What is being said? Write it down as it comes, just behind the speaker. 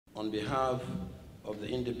On behalf of the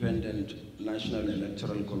Independent National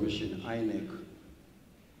Electoral Commission, INEC,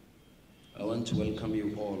 I want to welcome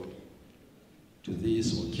you all to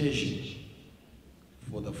this occasion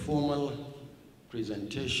for the formal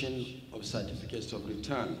presentation of certificates of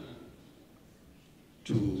return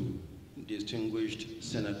to distinguished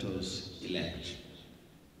senators-elect.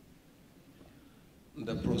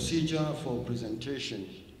 The procedure for presentation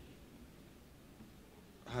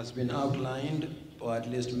has been outlined, or at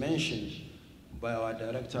least mentioned, by our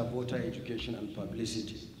Director of Voter Education and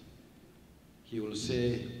Publicity. He will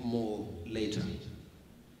say more later.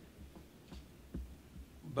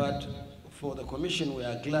 But for the Commission, we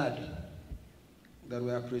are glad that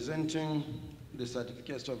we are presenting the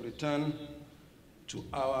certificates of return to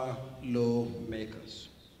our lawmakers.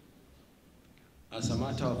 As a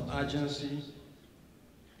matter of urgency,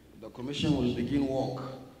 the Commission will begin work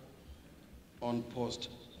on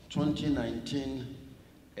post-2019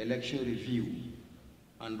 election review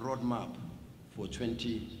and roadmap for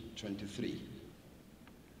 2023.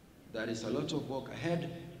 There is a lot of work ahead,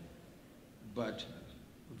 but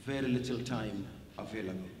very little time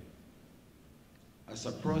available. As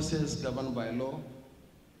a process governed by law,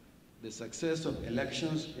 the success of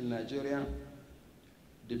elections in Nigeria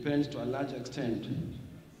depends to a large extent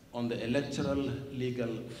on the electoral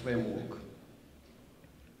legal framework,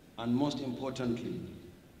 and most importantly,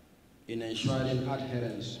 in ensuring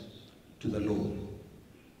adherence to the law.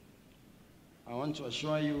 I want to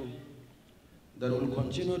assure you that we'll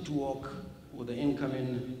continue to work with the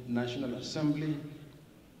incoming National Assembly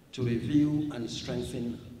to review and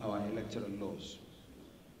strengthen our electoral laws.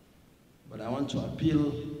 But I want to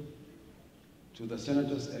appeal to the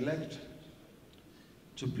senators-elect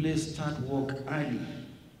to please start work early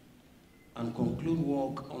and conclude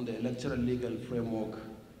work on the electoral legal framework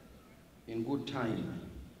in good time,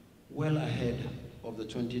 well ahead of the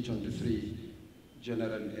 2023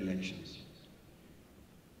 general elections.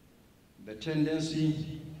 The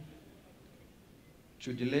tendency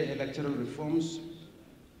to delay electoral reforms,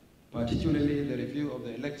 particularly the review of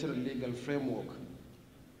the electoral legal framework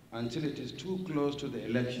until it is too close to the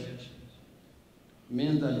elections,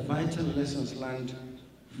 means that vital lessons learned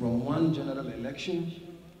from one general election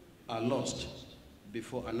are lost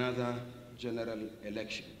before another general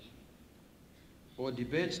election. Or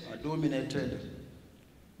debates are dominated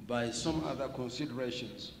by some other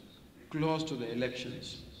considerations close to the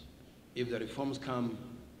elections if the reforms come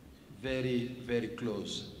very, very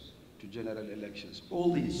close to general elections.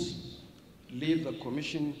 All these leave the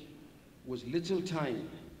Commission with little time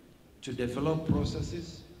to develop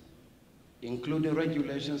processes, including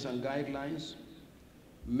regulations and guidelines,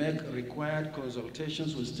 make required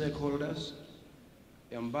consultations with stakeholders,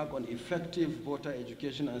 embark on effective voter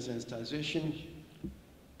education and sensitization,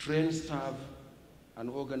 train staff, and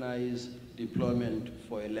organize deployment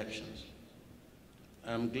for elections.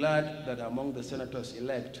 I'm glad that among the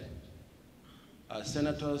senators-elect are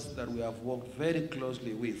senators that we have worked very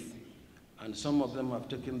closely with, and some of them have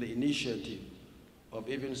taken the initiative of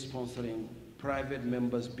even sponsoring private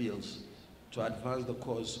members' bills to advance the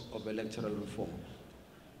cause of electoral reform.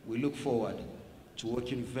 We look forward to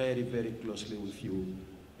working very, very closely with you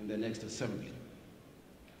in the next assembly.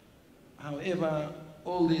 However,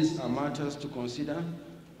 all these are matters to consider,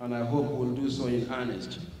 and I hope we'll do so in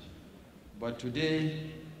earnest. But today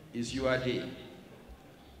is your day.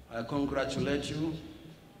 I congratulate you,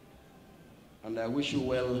 and I wish you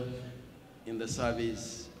well in the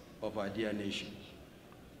service of our dear nation.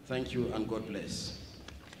 Thank you, and God bless.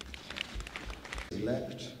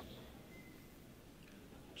 Elect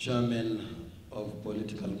chairmen of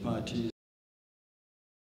political parties,